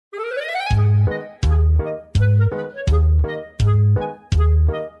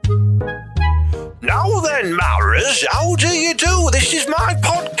listeners, how do you do? This is my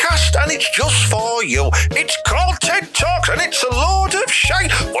podcast and it's just for you. It's called TED Talks and it's a load of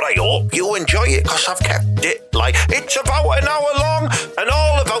shite, but I hope you enjoy it because I've kept it like it's about an hour long and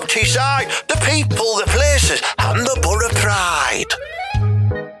all about Teesside, the people, the places and the Borough Pride.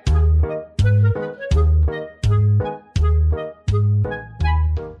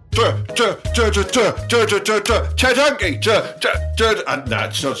 Ted Hankey, and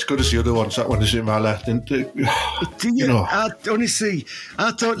it's not as good as the other ones. That one is in my left. You know. Honestly,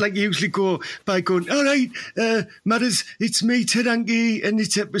 I thought like you usually go by going, all right, Matters, it's me, Ted Hankey, and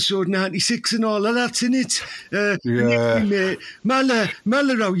it's episode 96 and all of that's in it. Yeah. Mala,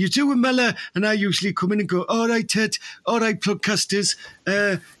 how you doing, Mala? And I usually come in and go, all right, Ted, all right, podcasters.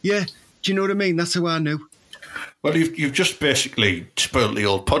 Yeah, do you know what I mean? That's how I knew. Well, you've just basically spoiled the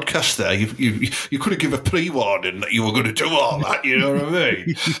old podcast there. You could have given a pre-warning that you were going to do all that. You know what I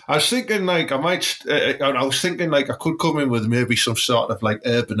mean? I was thinking I could come in with maybe some sort of like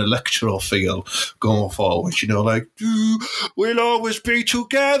urban electro feel going forward. You know, like we'll always be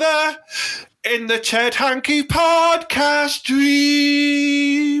together in the Ted Hankey podcast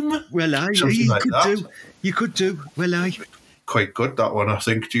dream. Well, you could do. Well, quite good, that one, I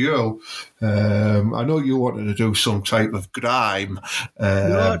think, to you. I know you wanted to do some type of grime.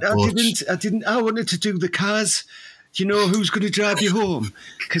 No, I didn't. I wanted to do the Cars. Do you know who's going to drive you home?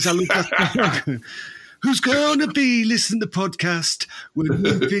 Because I look at who's going to be listening to the podcast when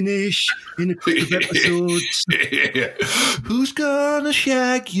we finish in a couple of episodes. Who's going to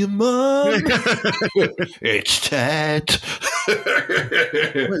shag your mum? It's Ted.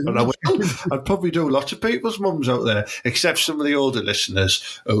 And I'd probably do lots of people's mums out there, except some of the older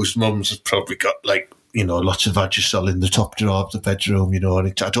listeners whose mums have probably got like, you know, lots of Vagisil in the top drawer of the bedroom, you know,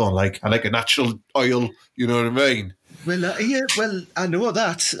 and I like a natural oil, you know what I mean? Well, I know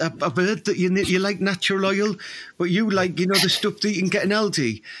that. I've heard that you like natural oil, but you like, you know, the stuff that you can get in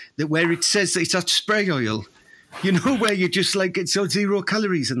Aldi, that where it says that it's that spray oil. You know, where you just like it's 0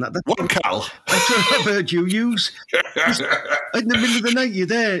 calories and that. That's one cal. That's what I've heard you use. In the middle of the night, you're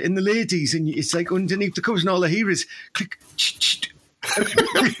there in the ladies, and it's like underneath the covers, and all I hear is click.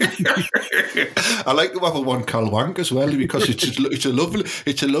 I like to have a 1 cal wank as well because it's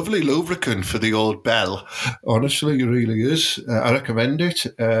a lovely lubricant for the old bell. Honestly, it really is. I recommend it.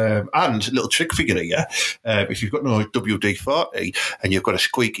 And a little trick for you here: if you've got no WD-40 and you've got a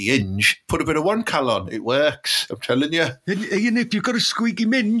squeaky hinge, put a bit of 1 cal on. It works. I'm telling you. And if you've got a squeaky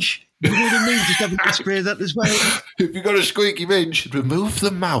minge. You know what I mean? Just having to spray that as well. If you've got a squeaky minge, remove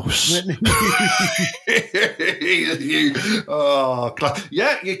the mouse.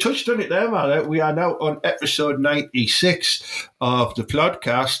 Yeah, you touched on it there, man. We are now on episode 96 of the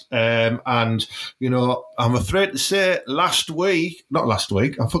podcast. And, you know, I'm afraid to say not last week,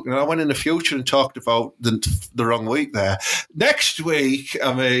 I went in the future and talked about the wrong week there. Next week,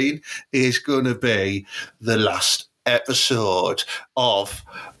 is going to be the last episode of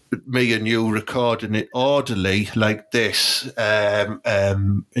me and you recording it orderly like this. That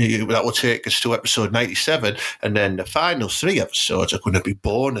will take us to episode 97, and then the final 3 episodes are going to be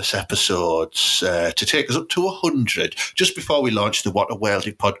bonus episodes to take us up to 100, just before we launch the What a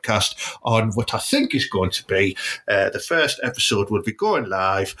Worldie podcast on what I think is going to be the first episode will be going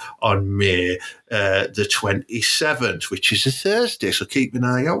live on May the 27th, which is a Thursday, so keep an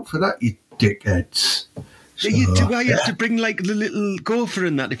eye out for that, you dickheads. Do I have to bring like the little gopher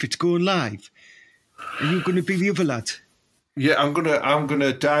in that if it's going live? Are you going to be the other lad? Yeah, I'm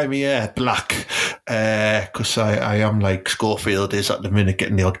gonna dye my hair black because I am like Schofield is at the minute,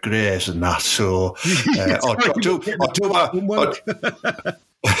 getting the odd greys and that. So I do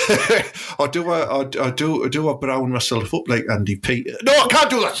I brown myself up like Andy Peter. No, I can't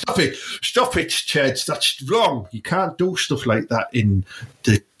do that. Stop it, Cheds. That's wrong. You can't do stuff like that in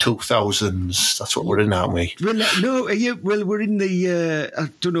the 2000s. That's what we're in, aren't we? Well, no, we're in the. I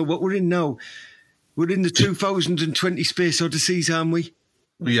don't know what we're in now. We're in the 2020 Space Odysseys, aren't we?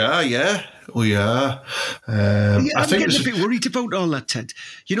 Yeah, we are. I'm getting a bit worried about all that, Ted.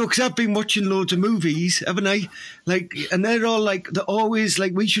 You know, because I've been watching loads of movies, haven't I? Like, and they're always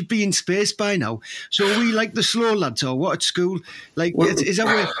like, we should be in space by now. So are we like the slow lads or what at school? Like, is that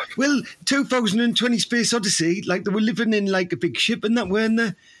where? Well, 2020 Space Odyssey, like they were living in like a big ship and that, weren't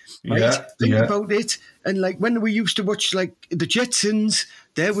they? Right? Think about it. And like when we used to watch like the Jetsons,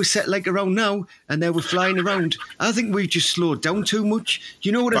 they were set like around now and they were flying around. I think we just slowed down too much.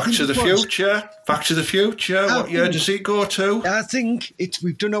 You know what I think? Back to the Future. What year does it go to? I think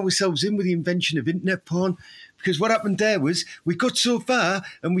we've done ourselves in with the invention of internet porn. Because what happened there was we got so far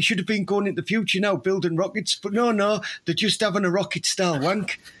and we should have been going into the future now building rockets. But no, they're just having a rocket style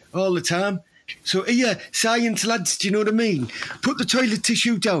wank all the time. So, science lads, do you know what I mean? Put the toilet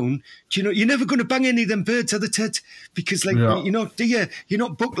tissue down. Do you know, you're never going to bang any of them birds, are they, Ted? Because, you're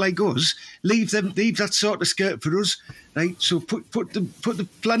not buck like us. Leave that sort of skirt for us, right? So put the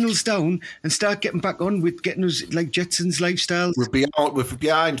flannels down and start getting back on with getting us like Jetsons lifestyle. We're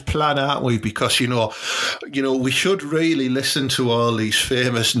behind plan, aren't we? Because we should really listen to all these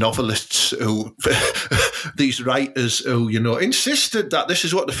famous novelists who, these writers who, insisted that this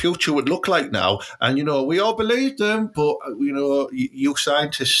is what the future would look like now. And, we all believed them, but, you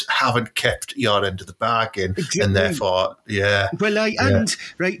scientists haven't kept your end of the bargain. Exactly. And therefore, Well,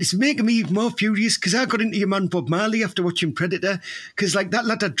 it's making me even more furious because I got into your man Bob Marley after watching Predator because, that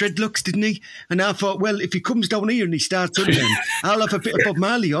lad had dreadlocks, didn't he? And I thought, well, if he comes down here and he starts hunting, I'll have a bit of Bob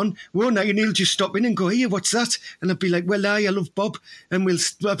Marley on, won't I? And he'll just stop in and go, here, what's that? And I'll be like, well, I love Bob, and we'll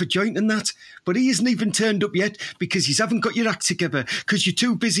have a joint and that. But he hasn't even turned up yet because you haven't got your act together because you're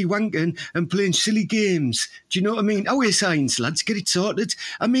too busy wanking and playing silly games. Do you know what I mean? Our science, lads, get it sorted.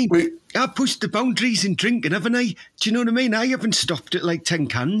 I mean, I pushed the boundaries in drinking, haven't I? Do you know what I mean? I haven't stopped at 10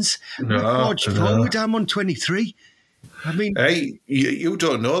 cans. Forward, I'm on 23. I mean... Hey, you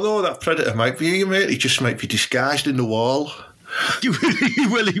don't know, though, that Predator might be you, mate. He just might be disguised in the wall.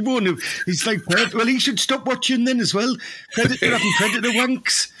 Well, he won't have. He's like, well, he should stop watching then as well. Predator having Predator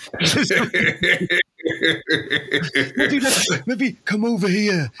wanks. maybe come over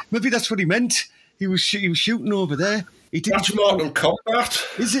here. Maybe that's what he meant. He was shooting over there. That's Mortal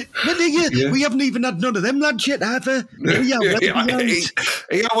Kombat. Is it? Well, we haven't even had none of them lads yet, have we?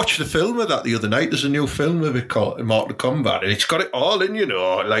 I watched the film of that the other night. There's a new film of it called Mortal Kombat, and it's got it all in,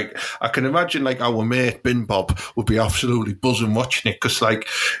 I can imagine, our mate Bin Bob would be absolutely buzzing watching it, because,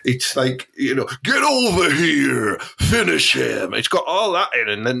 it's get over here, finish him. It's got all that in,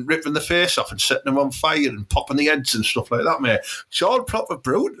 and then ripping the face off and setting them on fire and popping the heads and stuff like that, mate. It's all proper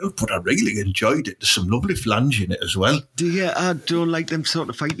brutal, but I really enjoyed it. There's some lovely flange in it as well. Yeah, I don't like them sort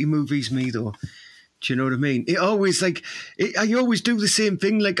of fighty movies, me, though. Do you know what I mean? It always, I always do the same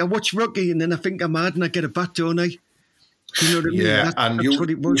thing. I watch Rocky and then I think I'm mad and I get a bat, don't I? Do you know what I mean? Yeah, and you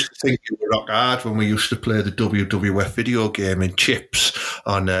used to think you were rock hard when we used to play the WWF video game in Chips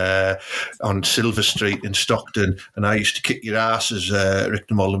on Silver Street in Stockton, and I used to kick your ass as Rick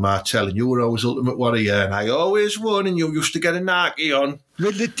the Molder Martel, and you were always Ultimate Warrior, and I always won, and you used to get a narky on.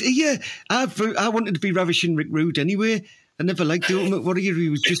 Well, I wanted to be Ravishing Rick Rude anyway. I never liked the Ultimate Warrior. He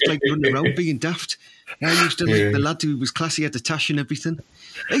was just running around being daft. I used to like the lad who was classy, had a tash and everything.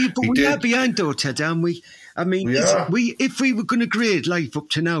 Hey, but we are behind though, Ted, aren't we? I mean, if we were going to grade life up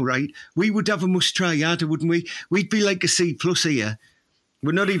to now, right, we would have a must try harder, wouldn't we? We'd be like a C+ here.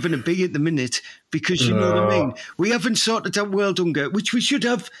 We're not even a B at the minute because, you know what I mean? We haven't sorted out world hunger, which we should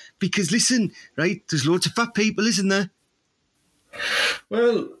have, because, listen, right, there's loads of fat people, isn't there?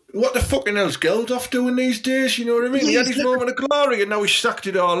 Well, what the fucking hell's Geldof doing these days? You know what I mean? He had his moment of glory and now he's sacked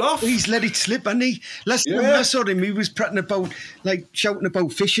it all off. He's let it slip, hasn't he? Last time I saw him, he was prattling about, shouting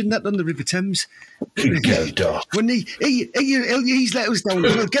about fishing that on the River Thames. Geldof. When he's let us down.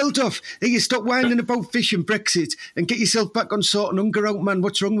 Well, Geldof, you stop whining about fish and Brexit and get yourself back on sorting hunger out, man.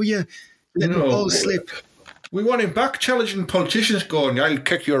 What's wrong with you? Let the ball slip. We want him back challenging politicians going, I'll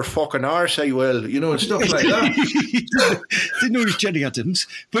kick your fucking arse, I will, and stuff like that. Didn't know he was Jenny Adams,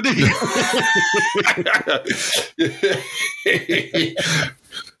 but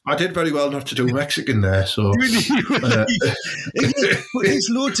I did very well not to do Mexican there, so... But there's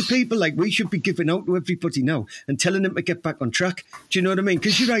loads of people, we should be giving out to everybody now and telling them to get back on track. Do you know what I mean?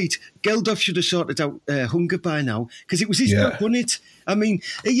 Because you're right, Geldof should have sorted out hunger by now, because it was his job, wasn't it? I mean,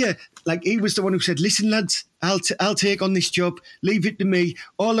 he was the one who said, listen, lads, I'll take on this job, leave it to me.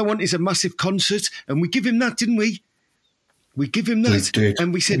 All I want is a massive concert. And we give him that, didn't we? We give him that. We did.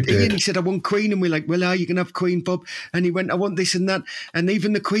 And we said, Ian, he said, I want Queen. And we're like, well, you can have Queen, Bob. And he went, I want this and that. And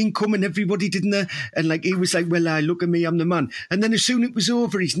even the Queen come and everybody didn't there. And he was like, well, look at me, I'm the man. And then as soon as it was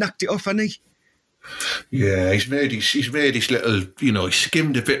over, he's knocked it off, hasn't he? Yeah, he's made his little, he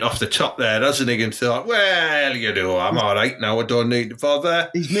skimmed a bit off the top there, hasn't he? And thought, well, I'm all right now, I don't need to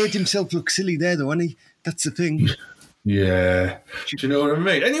bother. He's made himself look silly there, though, hasn't he? That's the thing. Yeah. Do you know what I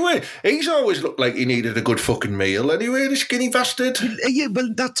mean? Anyway, he's always looked like he needed a good fucking meal anyway, the skinny bastard.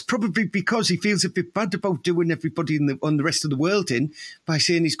 Well, that's probably because he feels a bit bad about doing everybody on the rest of the world in by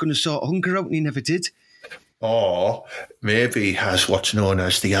saying he's going to sort hunger out, and he never did. or maybe has what's known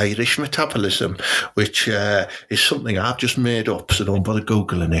as the Irish metabolism, which is something I've just made up, so don't bother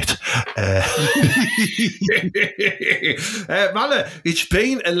Googling it. Mala, it's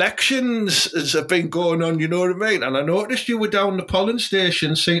been elections have been going on, you know what I mean? And I noticed you were down the polling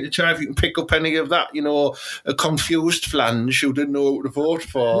station, seeing to try if you can pick up any of that, you know, a confused flange who didn't know who to vote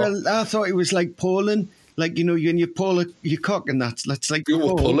for. Well, I thought it was like polling. Like, you know, when you pull your cock and that's like... You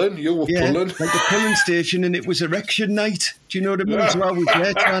were pulling. Like a polling station, and it was election night. Do you know what I mean? So I was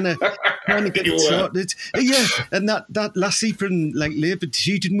there trying to get it sorted. Yeah, and that lassie from, like, Labour,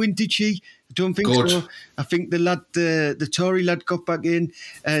 she didn't win, did she? I don't think so. I think the Tory lad got back in,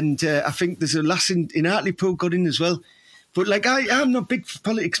 and I think there's a lass in Hartlepool got in as well. But, like, I'm not big for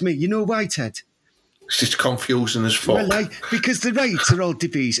politics, mate. You know why, Ted? It's just confusing as fuck. Well, because the rights are all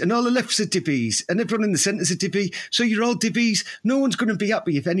divvies and all the lefts are divvies and everyone in the centre's a divvy. So you're all divvies. No one's going to be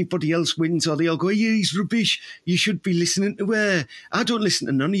happy if anybody else wins, or they all go, yeah, he's rubbish. You should be listening to where. I don't listen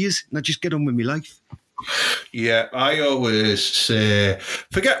to none of yous, and I just get on with my life. Yeah, I always say,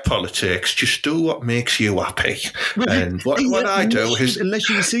 forget politics, just do what makes you happy. And what I do is... Unless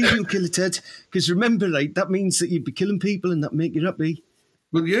you're a serial killer, Ted, because remember, like, that means that you'd be killing people and that make you happy.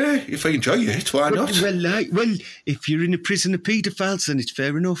 Well, yeah, if I enjoy it, why not? Well, if you're in a prison of paedophiles, then it's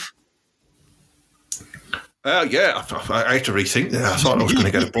fair enough. Yeah, I had to rethink that. I thought I was going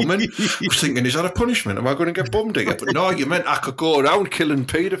to get a bumming. I was thinking, is that a punishment? Am I going to get bummed again? But no, you meant I could go around killing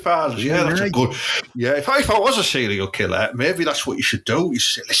paedophiles. Yeah, that's a good... Yeah, if I was a serial killer, maybe that's what you should do. You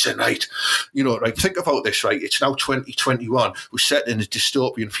say, listen, right, you know, right, think about this, right? It's now 2021. We're set in a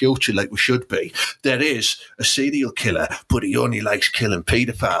dystopian future like we should be. There is a serial killer, but he only likes killing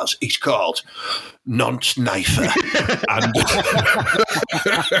paedophiles. He's called Nonce Knifer. And...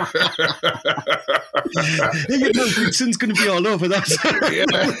 Son's going to be all over that.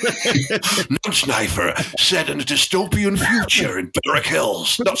 Nonce Knifer set in a dystopian future in Berwick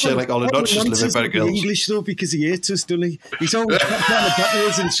Hills. Not saying like all the nonces live in Berwick Hills. English though, because he hates us, doesn't he? He's always trying to battle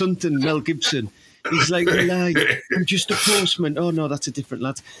us in something. Mel Gibson. He's like, I'm just a postman. Oh, no, that's a different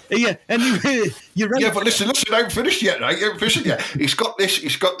lad. Yeah, anyway, you're right. Yeah, but listen, I haven't finished yet, right? I haven't finished yet. He's got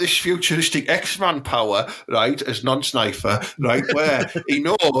this futuristic X-Man power, right, as Nonce Knifer, right, where he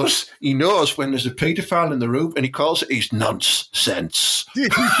knows when there's a paedophile in the room, and he calls it his nonsense. Yeah,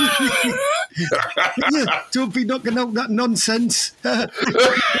 don't be knocking out that nonsense. I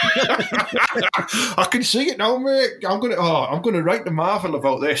can see it now, mate. I'm gonna write the Marvel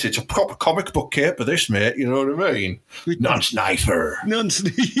about this. It's a proper comic book cape for this, mate. You know what I mean? Nonce Knifer.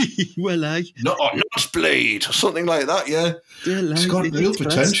 Well, Nonce Blade, or something like that. Yeah, it's got real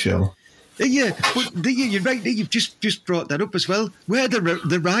potential. Yeah, but you're right. You've just brought that up as well. Where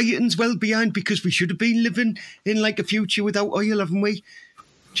the rioting's well behind, because we should have been living in like a future without oil, haven't we?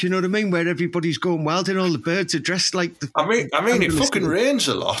 Do you know what I mean? Where everybody's going wild and all the birds are dressed like the... I mean, it fucking rains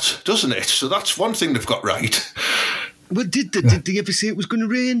a lot, doesn't it? So that's one thing they've got right. Well, did they ever say it was going to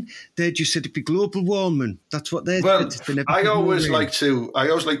rain? They just said it'd be global warming. That's what they said. I always like to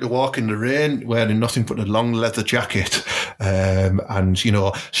walk in the rain wearing nothing but a long leather jacket, and you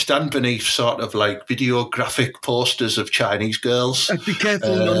know, stand beneath sort of like videographic posters of Chinese girls. I'd be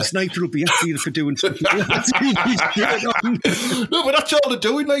careful, Nonce Knifer will be after you for doing something like that. No, but that's all they're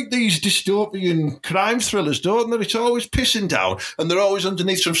doing, like these dystopian crime thrillers, don't they? It's always pissing down, and they're always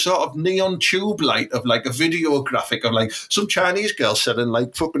underneath some sort of neon tube light of like a videographic of like some Chinese girl selling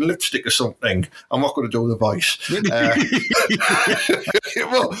like fucking lipstick or something. I'm not going to do the voice.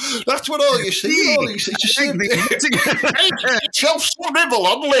 Well, that's what all you see. All you see, just self-scribble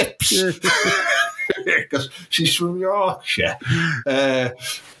on lips. Because she's from Yorkshire.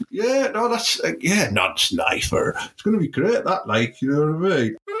 Nonce Knifer. It's going to be great, that, like, you know what I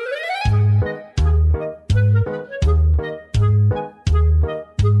mean?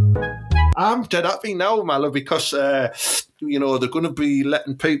 I'm dead happy now, Mallow, because, you know, they're going to be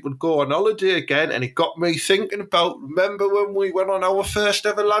letting people go on holiday again, and it got me thinking about, remember when we went on our first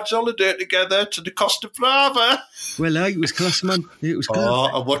ever lads' holiday together to the Costa Brava? Well, it was class, man. It was class.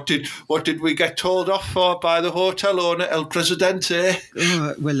 Oh, and what did we get told off for by the hotel owner, El Presidente?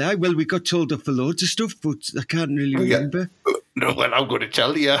 Well, we got told off for loads of stuff, but I can't really remember. No, well, I'm going to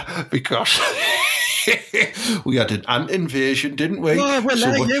tell you, because... we had an ant invasion, didn't we? Oh,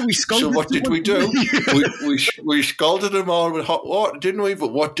 well, we scolded them. So what did we do? we scalded them all with hot water, didn't we?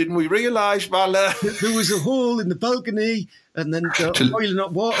 But what didn't we realise, Mala? There was a hole in the balcony, and then the boiling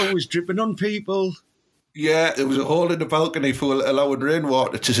hot water was dripping on people. Yeah, there was a hole in the balcony for allowing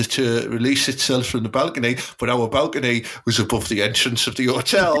rainwater to release itself from the balcony, but our balcony was above the entrance of the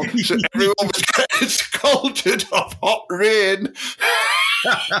hotel, so everyone was getting scalded of hot rain.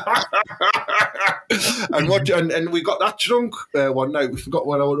 And we got that drunk one night. We forgot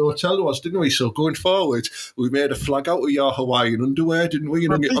what our hotel was, didn't we? So going forward, we made a flag out of your Hawaiian underwear, didn't we?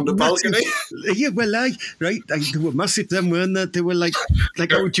 On the balcony. Yeah, well, they were massive then, weren't they? They were like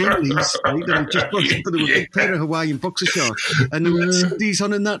our juniors, right? And just they were a big pair of Hawaiian boxer shorts, and there were these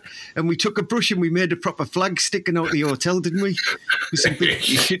on and that. And we took a brush and we made a proper flag sticking out of the hotel, didn't we? With some big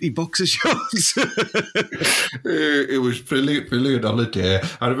shitty boxer shorts. It was brilliant holiday.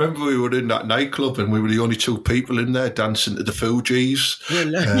 I remember we were in that nightclub and we were the only two people in there dancing to the Fugees.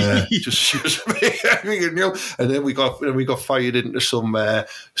 Just me, and then we got fired into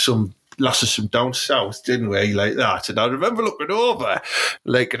some lasses from down south, didn't we? Like that. And I remember looking over,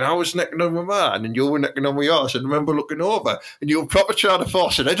 like, and I was necking on my man and you were necking on my horse. And I remember looking over and you were proper trying to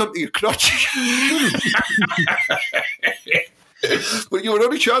force it head onto your crotch. But you were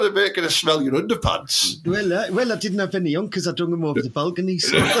only trying to make it smell your underpants. Well, I didn't have any on because I hung them over the balcony.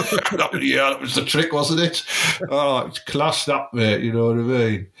 So. That was the trick, wasn't it? Oh, it's class that, mate, you know what I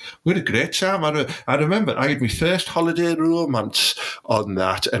mean? We had a great time. I remember I had my first holiday romance on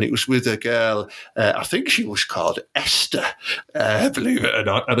that, and it was with a girl, I think she was called Esther, believe it or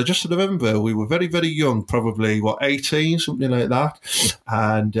not. And I just remember we were very, very young, probably, 18, something like that.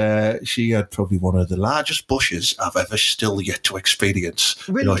 And she had probably one of the largest bushes I've ever still yet to experience.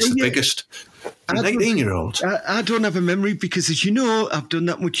 Well, it's the biggest. 19-year-old. I don't have a memory because, as you know, I've done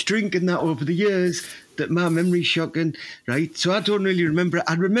that much drinking that over the years that my memory's shocking, right? So I don't really remember it.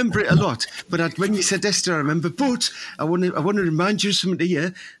 I remember it a lot, but when you said Esther, I remember. But I want to remind you of something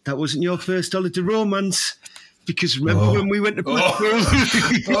here. That wasn't your first holiday romance. Because remember when we went to Blackpool? You went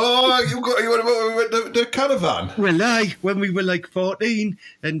to the caravan? Well, when we were like 14,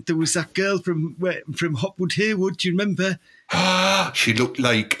 and there was that girl from Hopwood Haywood. Do you remember? She looked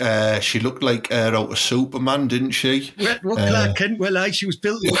like out of Superman, didn't she? What Clark Kent? Well, she was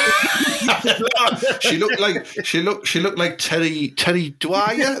built. She looked like Terry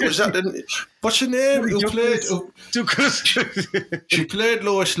Dwyer. Was that? What's her name? She played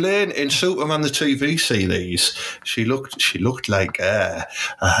Lois Lane in Superman the TV series. She looked like her,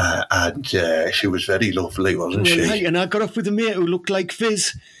 and she was very lovely, wasn't she? Right, and I got off with a mate who looked like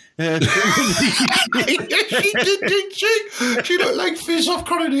Fizz. She did, didn't she? She looked like Fizz off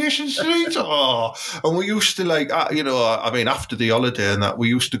Coronation Street. Oh, and we used to after the holiday and that, we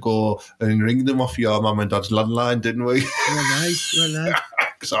used to go and ring them off your mum and dad's landline, didn't we? Well,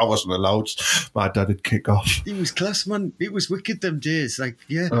 because I wasn't allowed. My dad would kick off. It was class, man. It was wicked them days. Like,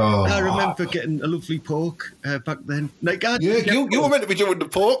 yeah, I remember getting a lovely pork back then. Like, you were meant to be doing the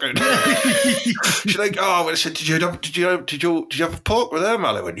porking. She's like, I said, did you have a pork with her,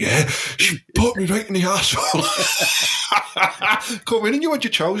 Mal? I went, yeah. She put me right in the arsehole. Come in and you had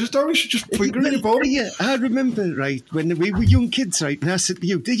your trousers down. She just fingering your bum. Yeah, I remember, right, when we were young kids, right, and I said to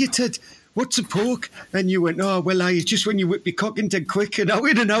you, "Do you, Ted? What's a pork?" And you went, it's just when you whip your cock in dead quick and out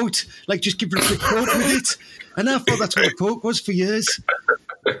in and out, like just give it a quick poke with it. And I thought that's what a pork was for years.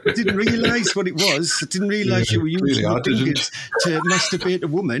 I didn't realise what it was. I didn't realise you were using your fingers to masturbate a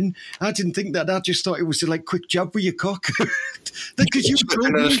woman. I didn't think that. I just thought it was a quick jab with your cock. Because you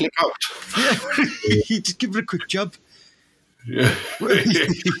slip out. Yeah, you just give it a quick jab. Yeah.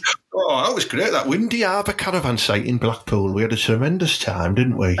 That was great. That Windy Harbour caravan site in Blackpool. We had a tremendous time,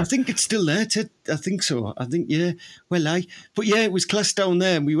 didn't we? I think it's still there, Ted. I think so. I think, yeah. Well, but yeah, it was class down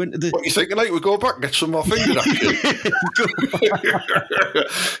there, and we went to the... What, you thinking, we go back and get some more finger action?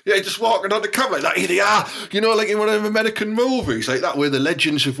 Yeah, just walking on the camera like that. Here they are. You know, like in one of them American movies, like that, where the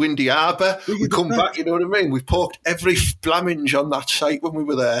legends of Windy Harbour. We come back, you know what I mean? We poked every flaminge on that site when we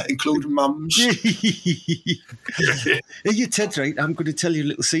were there, including mums. You, Ted, right? I'm going to tell you a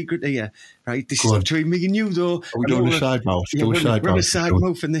little secret here, right? This is between me and you, though. Are we doing a side mouth? We're a side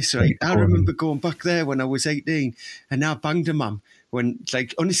mouth in this, right? I remember going back there when I was 18 and I banged a mum. When,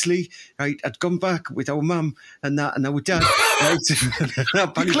 honestly, right, I'd gone back with our mum and our dad. Right?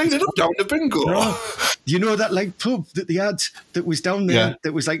 You cleaned it up down the bingo. No. You know that pub that they had that was down there,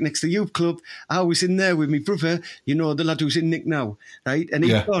 that was next to the youth club? I was in there with my brother, you know, the lad who's in Nick now, right? And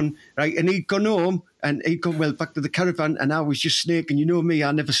he'd gone, right? And he'd gone home. And he'd gone, back to the caravan, and I was just snaking. You know me,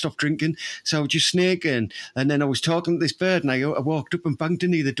 I never stopped drinking. So I was just snaking. And then I was talking to this bird, and I walked up and banged in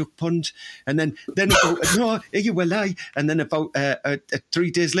the duck pond. And then about, and then about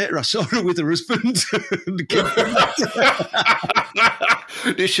 3 days later, I saw her with her husband.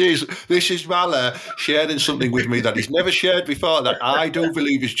 This is Mala sharing something with me that he's never shared before that I do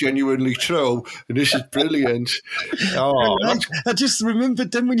believe is genuinely true, and this is brilliant. I just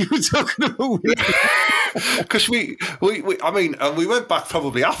remembered then when you were talking about Because we went back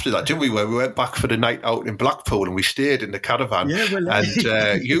probably after that, didn't we? Where we went back for the night out in Blackpool and we stayed in the caravan. Yeah, well,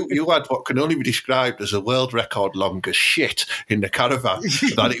 and you had what can only be described as a world record longest shit in the caravan.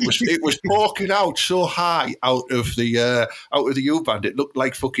 That it was poking out so high out of the U-band, it looked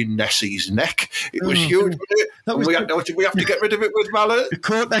like fucking Nessie's neck. It was huge. We have to get rid of it with mallet. The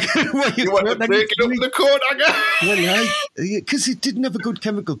coat hanger. You want to break it up with the coat hanger? Well, because it didn't have a good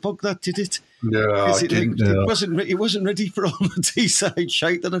chemical bug, that did it? No, it didn't. It wasn't ready for all the Teesside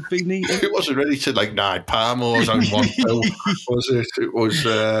shite that I've been eating. It wasn't ready to like 9 Parmos on one pill, was it? It was.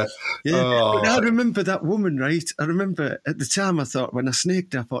 But I remember that woman, right? I remember at the time I thought when I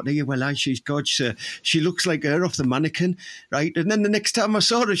snaked her, I thought, she's gorgeous. She looks like her off the mannequin, right? And then the next time I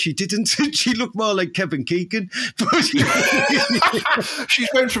saw her, she didn't. She looked more like Kevin Keegan. She's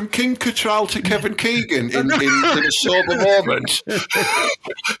went from King Cattrall to Kevin Keegan in a sober moment.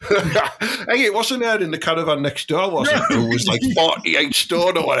 Hey, it wasn't her in the caravan next door, was it? It was like 48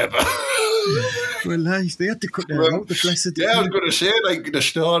 stone or whatever. Well, they had to cut her out, the blessed. Yeah, I was going to say, like, the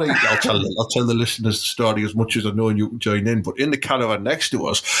story, I'll tell the listeners the story as much as I know and you can join in, but in the caravan next to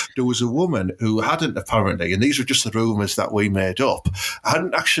us, there was a woman who hadn't apparently, and these were just the rumours that we made up,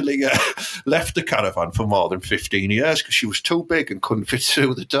 hadn't actually left the caravan for more than 15 years because she was too big and couldn't fit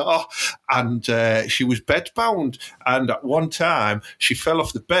through the door, and she was bedbound, and at one time she fell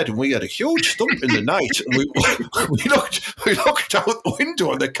off the bed and we had a huge thump in the night, and we looked out the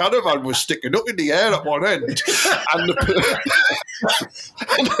window and the caravan was sticking up in the air at one end, and the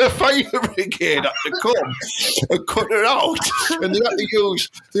fire brigade had to come and cut her out, and they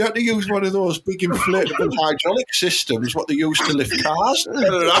had to use one of those big inflatable hydraulic systems what they used to lift cars to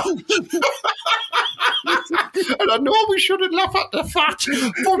get her out. And I know we shouldn't laugh at the fact,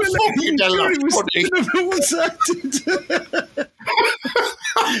 but fucking hell, that's funny. What's that?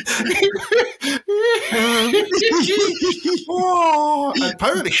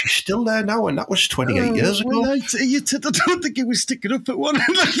 Apparently she's still there now, and that was 28 years ago. Well, I don't think he was sticking up at one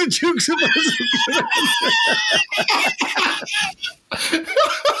end like the jokes about I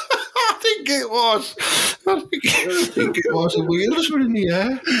think it was. And wheels were in the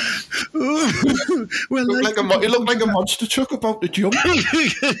air. Well, it looked like a monster truck about to jump.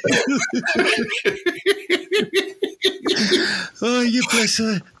 Oh, you bless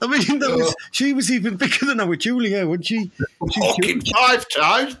her. I mean, she was even bigger than our Julia, wasn't she? Fucking 5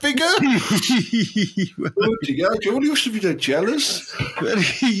 times bigger. Oh, dear. Julia used to be dead jealous.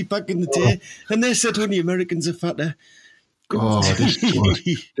 Back in the day. And they said only Americans are fatter. Oh,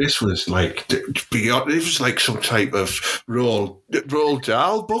 this was like beyond. It was like some type of Roald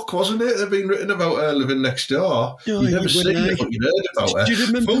Dahl book, wasn't it? They've been written about her living next door. Oh, You've never seen it, but you heard about her. Do you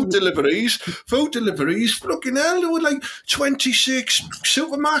remember Food deliveries. Fucking hell, there were like 26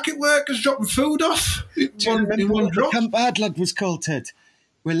 supermarket workers dropping food off in one drop. Camp Hardlad was called, Ted.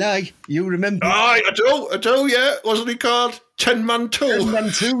 Well, you remember? I do, yeah. Wasn't he called 10-man 2? 10-man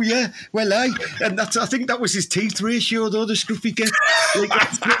 2, yeah. Well, I think that was his teeth ratio, though, the scruffy get.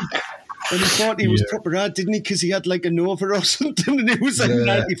 And he thought he was proper hard, didn't he? Because he had like a Nova or something, and it was like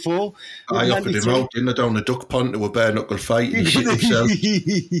 94. I offered him out, didn't I, down the duck pond to a bare knuckle fight and shit himself.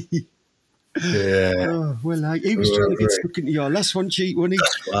 Yeah. Oh, well, he was trying to get stuck into your last one cheat, wasn't he?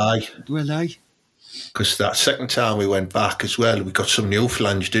 That's why. Well, because that second time we went back as well, we got some new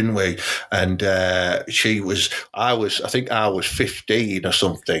flange, didn't we? And I think I was 15 or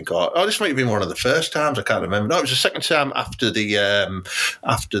something. Or this might have been one of the first times, I can't remember. No, it was the second time after the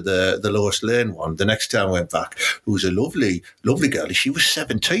Lois Lane one. The next time I went back, who was a lovely, lovely girl. She was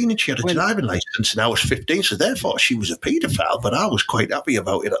 17 and she had a driving licence, and I was 15, so therefore she was a paedophile, but I was quite happy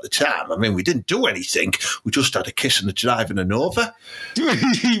about it at the time. I mean, we didn't do anything. We just had a kiss and a drive and a Nova.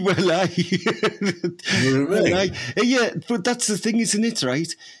 Yeah, but that's the thing, isn't it,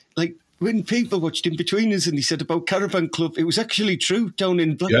 right? Like, when people watched In Between Us and he said about Caravan Club, it was actually true down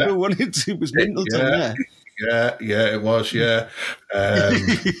in Blackpool, wasn't it? It was mental down there. Yeah, it was, yeah. I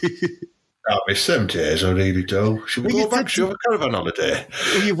miss them days, I really do. Should we go back to a caravan holiday?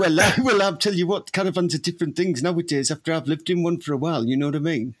 Well, I'll tell you what, caravans are different things nowadays after I've lived in one for a while, you know what I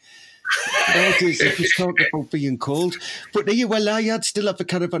mean? Nowadays, if you talk about being cold. But I'd still have a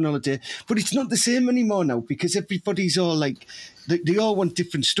caravan holiday. But it's not the same anymore now because everybody's all like, they all want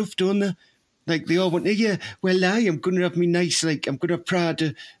different stuff, don't they? Like they all want, I'm going to have me nice, like I'm going to have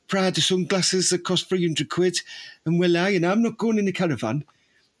Prada sunglasses that cost 300 quid. And and I'm not going in a caravan.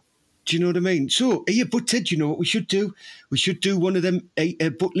 Do you know what I mean? So, but Ted, you know what we should do? We should do one of them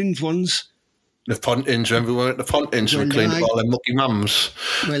Butlins ones. The Pontins, remember we went to the Pontins and we cleaned up all them mucky mums?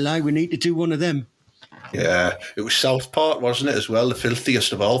 Well, we need to do one of them. Yeah, it was Southport, wasn't it, as well? The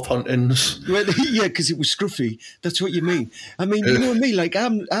filthiest of all Pontins. Well, yeah, because it was scruffy. That's what you mean. I mean, you know me, like,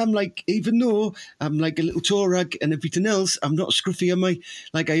 I'm like, even though I'm like a little toe rag and everything else, I'm not scruffy, am I?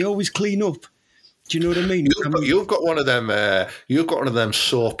 Like, I always clean up. Do you know what I mean? You've got one of them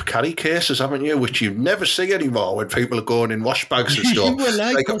soap carry cases, haven't you? Which you never see anymore when people are going in wash bags and stuff. Well,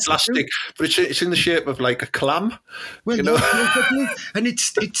 like a plastic, but it's in the shape of like a clam. Well, you know? And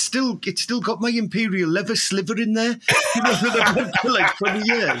it's still got my imperial leather sliver in there. You know, that I've had for like 20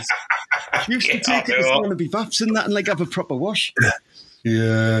 years. I used to take it to Barnaby Baths and that, and like have a proper wash.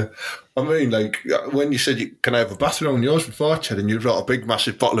 Yeah, I mean, like when you said you can I have a bathroom on yours before, Ted, and you brought a big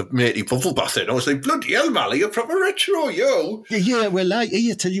massive bottle of matey bubble bath in, I was like, bloody hell, Mally, you're proper retro, yo. Yeah, well, I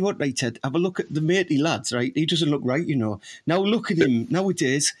tell you what, right, Ted, have a look at the matey lads, right? He doesn't look right, you know. Now look at him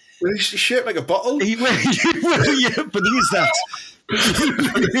nowadays. Well, he's shaped like a bottle. Yeah, but he is that.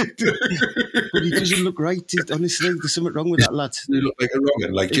 But he doesn't look right. Honestly, there's something wrong with that lad. You look like a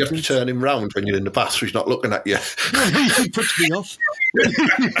wrong. Like, do you have to turn him round when you're in the bath so he's not looking at you? He puts me off.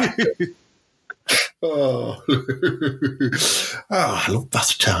 Oh, I love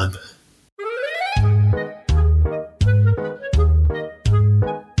bath time.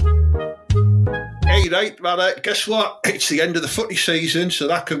 Hey, right, man, guess what? It's the end of the footy season, so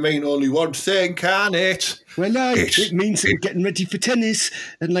that can mean only one thing, can't it? Well, no, it means that we're getting ready for tennis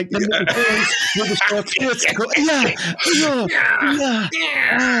and like the little boys with the short skirts go,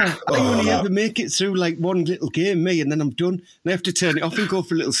 I only ever make it through like one little game, me, and then I'm done. And I have to turn it off and go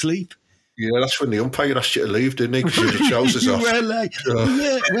for a little sleep. Yeah, that's when the umpire asked you to leave, didn't he? Because you had your trousers off.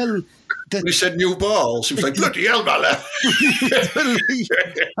 He said new balls. He was like, bloody hell, man. I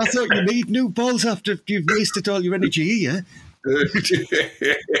thought you need new balls after you've wasted all your energy here.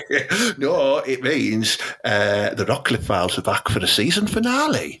 No, it means the Rockcliffe Files are back for the season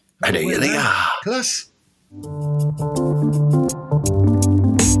finale. And here they are. Class.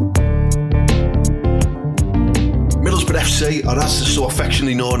 Middlesbrough FC, or as they're so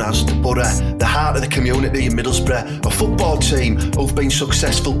affectionately known as, the Borough, the heart of the community in Middlesbrough, a football team who've been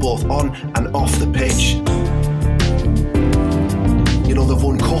successful both on and off the pitch. You know, they've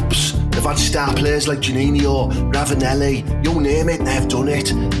won cups, they've had star players like Juninho, Ravanelli, you name it, they've done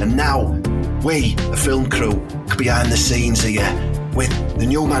it. And now, we, the film crew, are behind the scenes here with the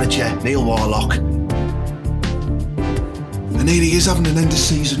new manager, Neil Warlock. And here he is having an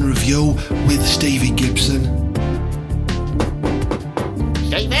end-of-season review with Stevie Gibson.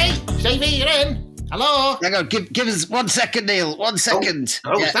 Stevie, you're in. Hello? Hang on, give us 1 second, Neil. 1 second.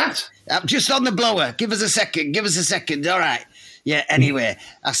 What's that? I'm just on the blower. Give us a second. All right. Yeah, anyway,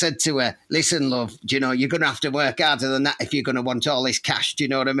 I said to her, listen, love, do you know, you're going to have to work harder than that if you're going to want all this cash, do you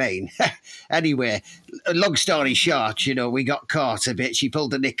know what I mean? Anyway, long story short, you know, we got caught a bit. She pulled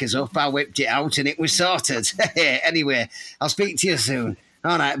the knickers up, I whipped it out, and it was sorted. Anyway, I'll speak to you soon.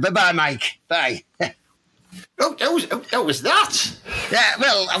 All right, bye-bye, Mike. Bye. How was that? Yeah,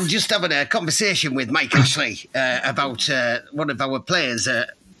 well, I'm just having a conversation with Mike Ashley about one of our players.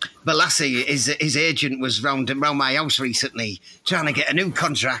 Balassi, his agent was round my house recently trying to get a new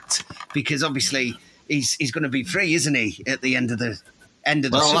contract because obviously he's going to be free, isn't he, at the end of the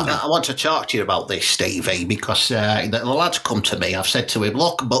summer? I want to talk to you about this, Stevie, because the lad's come to me. I've said to him,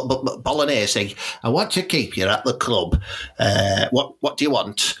 look, Bolognese, I want to keep you at the club. What do you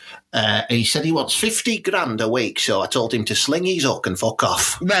want? He said he wants 50 grand a week, so I told him to sling his hook and fuck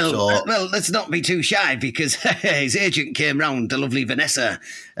off. Well, let's not be too shy because his agent came round, the lovely Vanessa,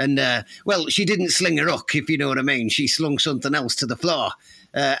 and she didn't sling her hook, if you know what I mean. She slung something else to the floor,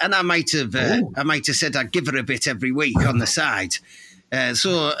 and I might have said I'd give her a bit every week on the side.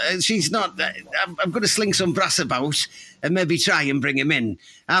 So she's not. I'm going to sling some brass about and maybe try and bring him in.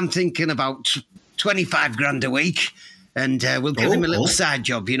 I'm thinking about 25 grand a week. And we'll give him a little side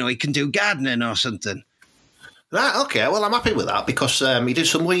job. You know, he can do gardening or something. Right, okay. Well, I'm happy with that because he did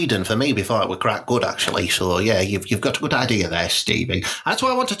some weeding for me before it was quite good, actually. So, yeah, you've got a good idea there, Stevie. That's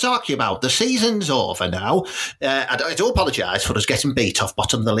what I want to talk to you about. The season's over now. I do apologise for us getting beat off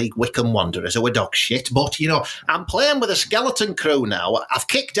bottom of the league Wycombe Wanderers, who were dog shit. But, you know, I'm playing with a skeleton crew now. I've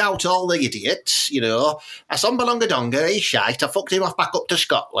kicked out all the idiots, you know. Asombalongadonga, he's shite. I fucked him off back up to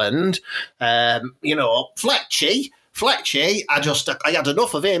Scotland. You know, Fletchy, I had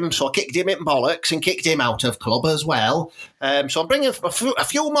enough of him, so I kicked him in bollocks and kicked him out of club as well. So I'm bringing a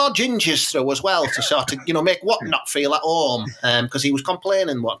few more gingers through as well to sort of, you know, make Whatnot feel at home because he was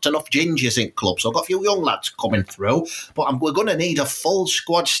complaining what enough gingers in club. So I've got a few young lads coming through, but we're going to need a full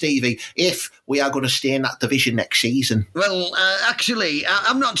squad, Stevie, if we are going to stay in that division next season. Well, actually,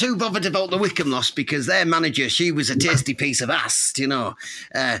 I'm not too bothered about the Wycombe loss because their manager, she was a tasty piece of ass, you know.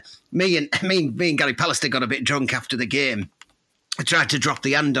 me and Gary Pallister got a bit drunk after the game. I tried to drop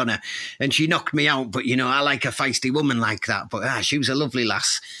the hand on her and she knocked me out. But, I like a feisty woman like that. But she was a lovely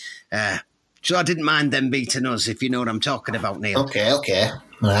lass. So I didn't mind them beating us, if you know what I'm talking about, Neil. Okay.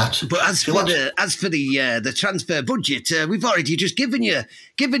 Right. But as for the transfer budget, we've already just given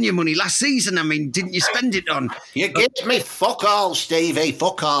you money last season. I mean, didn't you spend it on? You gave me fuck all, Stevie.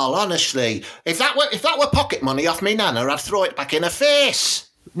 Fuck all. Honestly, if that were pocket money off me nana, I'd throw it back in her face.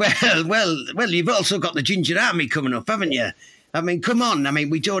 Well. You've also got the Ginger Army coming up, haven't you? I mean, come on. I mean,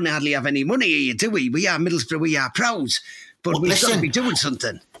 we don't hardly have any money here, do we? We are Middlesbrough, we are Prouds. But we've got to be doing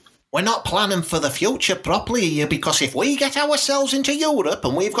something. We're not planning for the future properly here, because if we get ourselves into Europe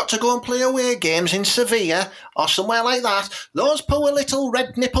and we've got to go and play away games in Sevilla or somewhere like that, those poor little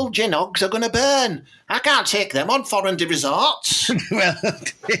red-nippled gin-hogs are going to burn. I can't take them on foreign resorts. Well,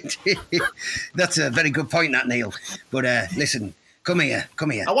 that's a very good point, that, Neil. But listen... Come here.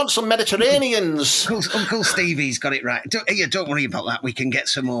 I want some Mediterraneans. Uncle Stevie's got it right. Don't worry about that. We can get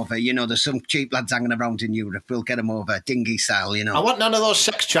some over. There's some cheap lads hanging around in Europe. We'll get them over, dinghy style, I want none of those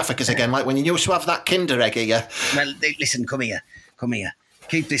sex traffickers again, like when you used to have that Kinder egg here. Well, listen, come here.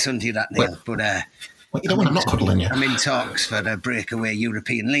 Keep this under your hat, Neil. But you don't want I'm not cuddling you. I'm in talks for the breakaway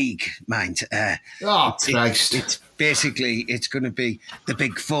European League, mind. Christ. It's basically, it's going to be the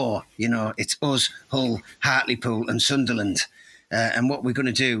big four. It's us, Hull, Hartlepool and Sunderland. And what we're going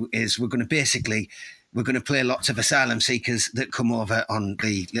to do is we're going to play lots of asylum seekers that come over on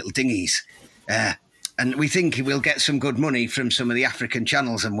the little dinghies. And we think we'll get some good money from some of the African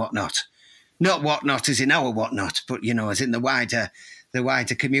channels and whatnot. Not whatnot as in our whatnot, but, as in the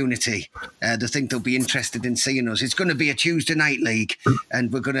wider community. They think they'll be interested in seeing us. It's going to be a Tuesday night league,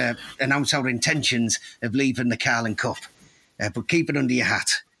 and we're going to announce our intentions of leaving the Carling Cup. But keep it under your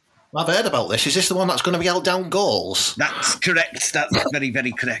hat. I've heard about this. Is this the one that's going to be held down goals? That's correct. That's very,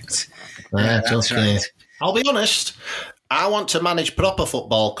 very correct. That's okay. Right. I'll be honest. I want to manage proper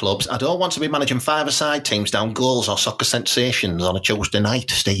football clubs. I don't want to be managing five-a-side teams down goals or soccer sensations on a Tuesday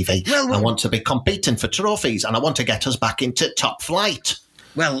night, Stevie. Well, I want to be competing for trophies, and I want to get us back into top flight.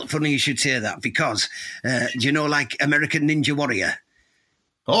 Well, funny you should say that, because, like American Ninja Warrior?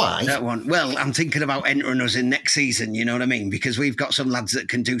 Oh, aye. That one. Well, I'm thinking about entering us in next season, you know what I mean? Because we've got some lads that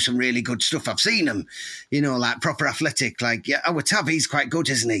can do some really good stuff. I've seen them, like proper athletic. Like, our Tav, he's quite good,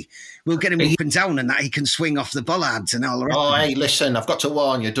 isn't he? We'll get him up and down and that he can swing off the bollards and all the rest. Oh, hey, listen, I've got to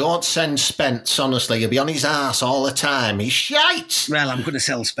warn you, don't send Spence, honestly. He'll be on his arse all the time. He's shite. Well, I'm going to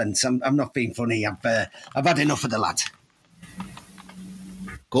sell Spence. I'm not being funny. I've had enough of the lad.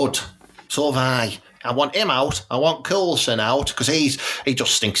 Good. So have I. I want him out. I want Coulson out, because he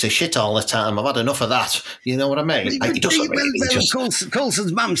just stinks of shit all the time. I've had enough of that. You know what I mean?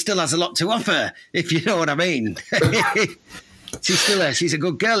 Coulson's mum still has a lot to offer, if you know what I mean. She's still there. She's a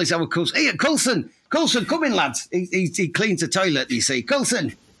good girl. Is our Coulson? Hey, Coulson, come in, lads. He cleans the toilet, you see.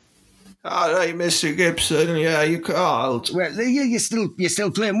 Coulson. All right, Mr. Gibson. Yeah, you called. Well, you're still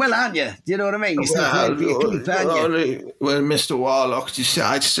playing well, aren't you? Do you know what I mean? You're still playing for your keep, aren't you? When Mr. Warlock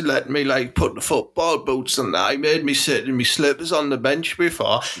decides to let me put the football boots on that, he made me sit in my slippers on the bench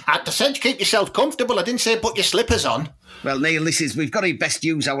before. I said keep yourself comfortable. I didn't say put your slippers on. Well, Neil, we've got to best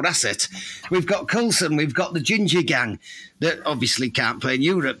use our asset. We've got Coulson, we've got the Ginger Gang that obviously can't play in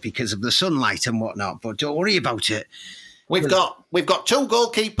Europe because of the sunlight and whatnot, but don't worry about it. We've got two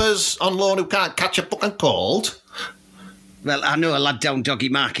goalkeepers on loan who can't catch a fucking cold. Well, I know a lad down Doggy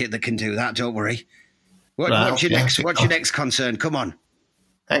Market that can do that, don't worry. What's your next concern? Come on.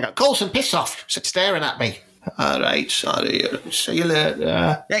 Hang on. Coulson, piss off. Sit staring at me. All right, sorry. See you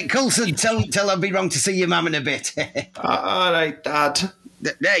later. Hey, Coulson, tell I'll be wrong to see your mum in a bit. All right, Dad.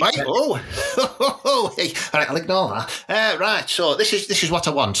 Right. All right, I'll ignore that. Right, so this is what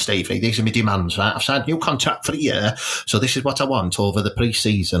I want, Stevie. These are my demands, right? I've signed a new contract for a year, so this is what I want over the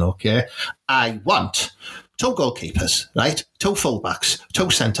pre-season, okay? I want 2 goalkeepers, right? 2 fullbacks, 2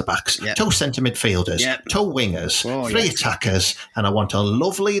 centre-backs, 2 centre midfielders, 2 wingers, 3 attackers, and I want a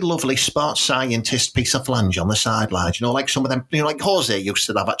lovely, lovely sports scientist piece of flange on the sidelines. Like some of them, like Jose used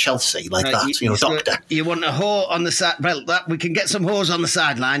to have at Chelsea, like that, doctor. You want a whore on the side? Well, we can get some whores on the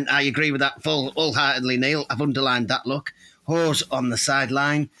sideline. I agree with that wholeheartedly, Neil. I've underlined that, look. Whores on the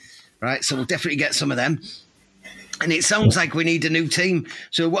sideline, right? So we'll definitely get some of them. And it sounds like we need a new team.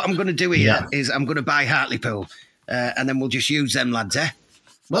 So what I'm going to do here is I'm going to buy Hartlepool, and then we'll just use them lads, eh?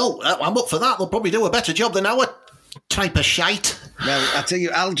 Well, I'm up for that. They'll probably do a better job than our type of shite. Well, I tell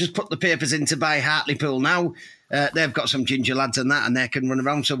you, I'll just put the papers in to buy Hartlepool now. They've got some ginger lads and that, and they can run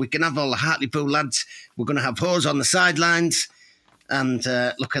around, so we can have all the Hartlepool lads. We're going to have Hose on the sidelines. And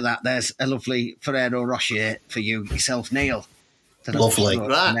look at that. There's a lovely Ferrero Rocher for yourself, Neil. Lovely.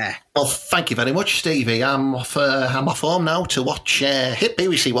 Right. Nah. Well, thank you very much, Stevie. I'm off home now to watch hit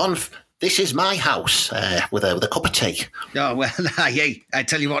BBC One. This Is My House with a cup of tea. Oh, well, hey, I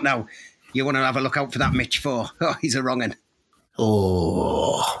tell you what now. You want to have a look out for that Mitch 4. Oh, he's a wrong 'un.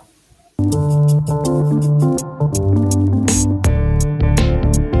 Oh.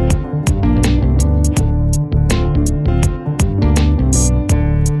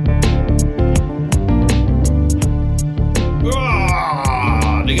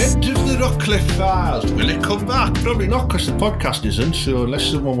 Rockcliffe Files. Will it come back? Probably not, because the podcast isn't. So unless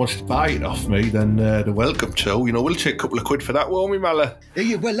someone wants to buy it off me, then they're welcome to. You know, we'll take a couple of quid for that, won't we, Mala?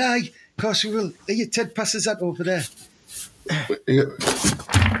 Well, aye. Of course we will. Ted passes that over there. There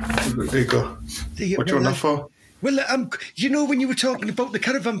you go. What do you want that for? Well, you know when you were talking about the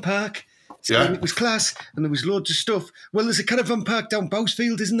caravan park? Yeah. It was class and there was loads of stuff. Well, there's a caravan park down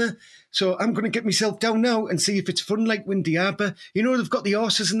Bowsfield, isn't there? So I'm going to get myself down now and see if it's fun like Windy Harbour. You know, they've got the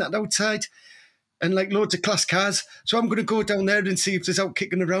horses and that outside and like loads of class cars. So I'm going to go down there and see if there's out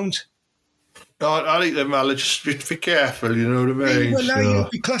kicking around. I think them, Mala, just be careful, you know what I mean? Well, it'll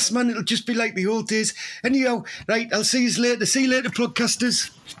be class, man. It'll just be like the old days. Anyhow, right, I'll see you later. See you later, Plugcasters.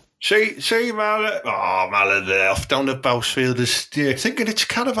 See, Mala. Oh, Mala, they're off down at Bowsfield Estate, thinking it's a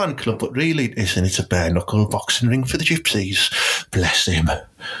caravan club, but really it isn't. It's a bare-knuckle boxing ring for the gypsies. Bless him.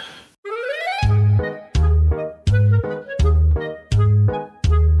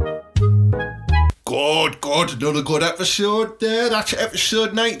 Good. Another good episode there. That's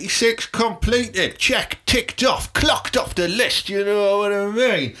episode 96 completed. Check, ticked off, clocked off the list, you know what I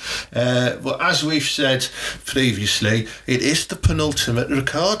mean? But as we've said previously, it is the penultimate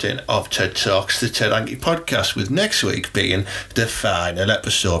recording of TED Talks, the Ted Hankey podcast, with next week being the final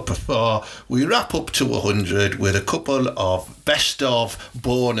episode before we wrap up to 100 with a couple of best of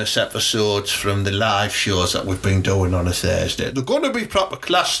bonus episodes from the live shows that we've been doing on a Thursday. They're going to be proper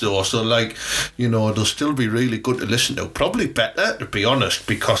class though, so like, you know, they'll still be really good to listen to. Probably better, to be honest,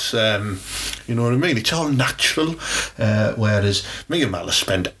 because you know what I mean, it's all natural, whereas me and Mala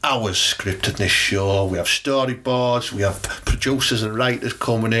spend hours scripting this show. We have storyboards, we have producers and writers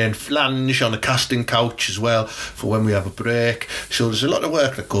coming in, flange on a casting couch as well for when we have a break. So there's a lot of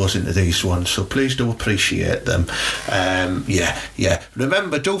work that goes into these ones, so please do appreciate them. Yeah.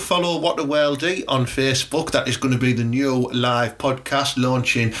 Remember, do follow What a Worldie on Facebook. That is going to be the new live podcast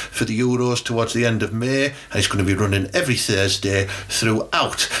launching for the Euros towards the end of May, and it's going to be running every Thursday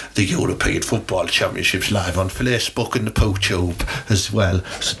throughout the European Football Championships live on Facebook and the PooTube as well.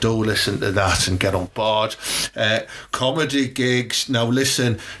 So do listen to that and get on board. Comedy gigs. Now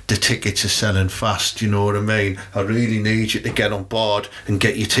listen, the tickets are selling fast, you know what I mean? I really need you to get on board and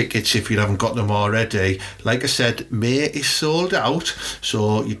get your tickets if you haven't got them already. Like I said, May is sold out,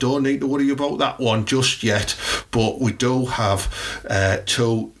 so you don't need to worry about that one just yet, but we do have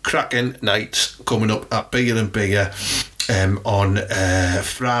 2 cracking nights coming up at Beer and Beer on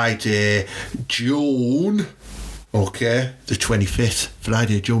Friday, June the 25th,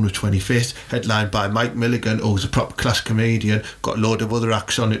 Friday, June the 25th, headlined by Mike Milligan, who's a proper class comedian, got a load of other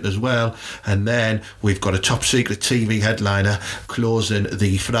acts on it as well, and then we've got a top secret TV headliner closing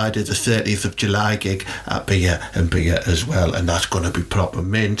the Friday the 30th of July gig at Beer and Beer as well, and that's going to be proper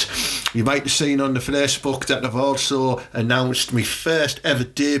mint. You might have seen on the Facebook that I've also announced my first ever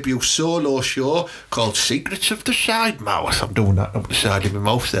debut solo show called Secrets of the Side Mouth. I'm doing that up the side of my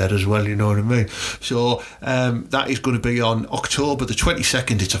mouth there as well, you know what I mean? So that is going to be on October the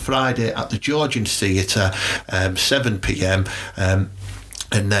 22nd. It's a Friday at the Georgian Theatre, 7 p.m.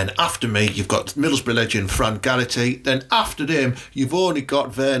 And then after me, you've got Middlesbrough legend Fran Garrity. Then after him, you've only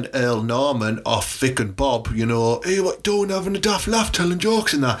got Vern Earl Norman off Vic and Bob, you know. Hey, what doing, having a daft laugh, telling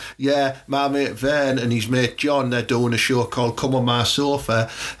jokes and that? Yeah, my mate Vern and his mate John, they're doing a show called Come On My Sofa.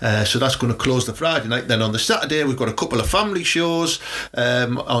 So that's going to close the Friday night. Then on the Saturday, we've got a couple of family shows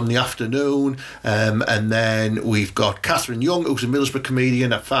on the afternoon. And then we've got Catherine Young, who's a Middlesbrough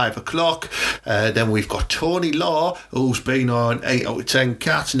comedian, at 5 o'clock. Then we've got Tony Law, who's been on 8 out of 10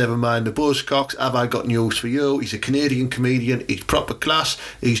 Cats, Never Mind the Buzzcocks, Have I Got News for You? He's a Canadian comedian, he's proper class,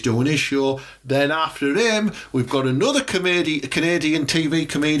 he's doing his show. Then after him, we've got another Canadian TV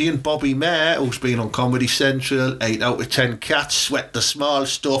comedian, Bobby Mayer, who's been on Comedy Central, 8 out of 10 Cats, Sweat the Small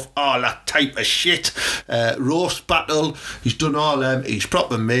Stuff, all that type of shit. Roast Battle, he's done all them, he's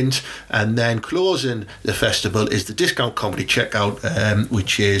proper mint. And then closing the festival is the Discount Comedy Checkout,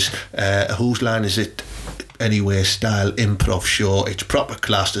 which is, whose line is it? Anywhere style improv show. It's proper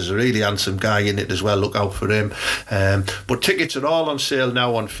class. There's a really handsome guy in it as well. Look out for him. But tickets are all on sale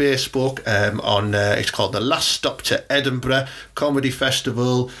now on Facebook. It's called The Last Stop to Edinburgh Comedy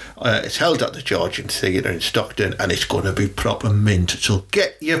Festival. It's held at the Georgian Theatre in Stockton, and it's going to be proper mint. So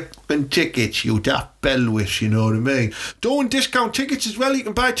get your tickets, you daft bellwish, you know what I mean? Don't discount tickets as well. You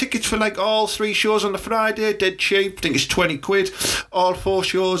can buy tickets for like all 3 shows on the Friday, dead cheap. I think it's 20 quid. All 4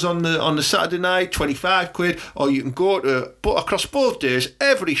 shows on the Saturday night, 25 quid. Or you can go to, but across both days,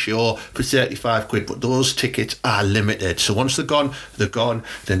 every show for 35 quid. But those tickets are limited. So once they're gone.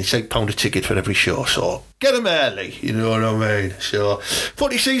 Then it's £8 a ticket for every show. So get them early, you know what I mean? So,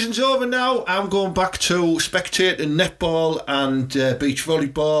 footy season's over now. I'm going back to spectating netball and beach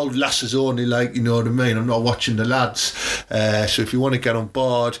volleyball. Lasses only, like, you know what I mean? I'm not watching the lads. So if you want to get on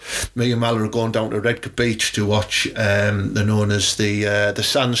board, me and Mal are going down to Redcar Beach to watch. They're known as the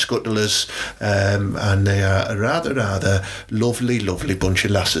Sand Scuttlers, and they are a rather lovely bunch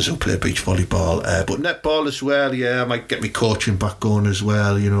of lasses who play beach volleyball. But netball as well, yeah, I might get me coaching back going as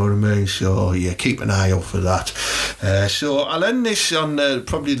well, you know what I mean? So, yeah, keep an eye out for that. So I'll end this on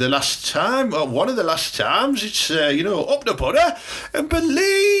probably the last time, or one of the last times. It's up the butter and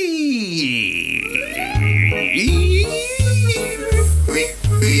believe.